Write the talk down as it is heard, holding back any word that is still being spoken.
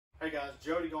Hey guys,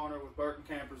 Jody Garner with Burton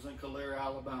Campers in Calera,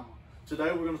 Alabama.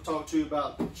 Today we're going to talk to you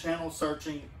about channel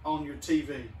searching on your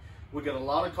TV. We get a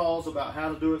lot of calls about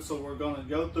how to do it, so we're going to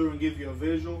go through and give you a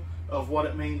visual of what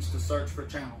it means to search for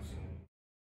channels.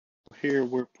 Here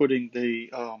we're putting the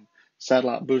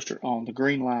satellite booster on. The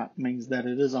green light means that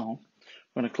it is on.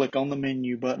 I'm going to click on the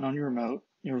menu button on your remote.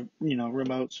 Your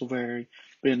remotes will be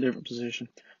in different position,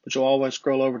 but you'll always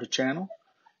scroll over to channel.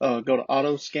 Go to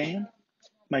auto scan.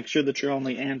 Make sure that you're on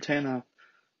the antenna,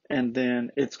 and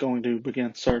then it's going to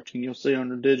begin searching. You'll see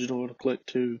under digital, it'll click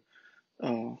to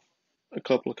a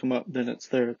couple will come up, then it's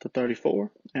there at the 34,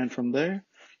 and from there,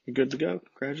 you're good to go.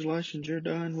 Congratulations, you're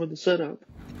done with the setup.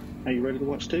 Now you're ready to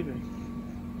watch TV.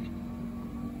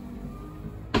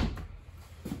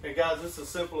 Hey guys, it's as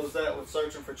simple as that with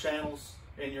searching for channels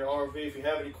in your RV. If you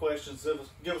have any questions,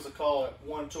 give us a call at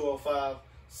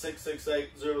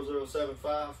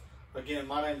 1-205-668-0075. Again,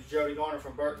 my name is Jody Garner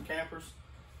from Burton Campers.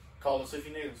 Call us if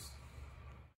you need us.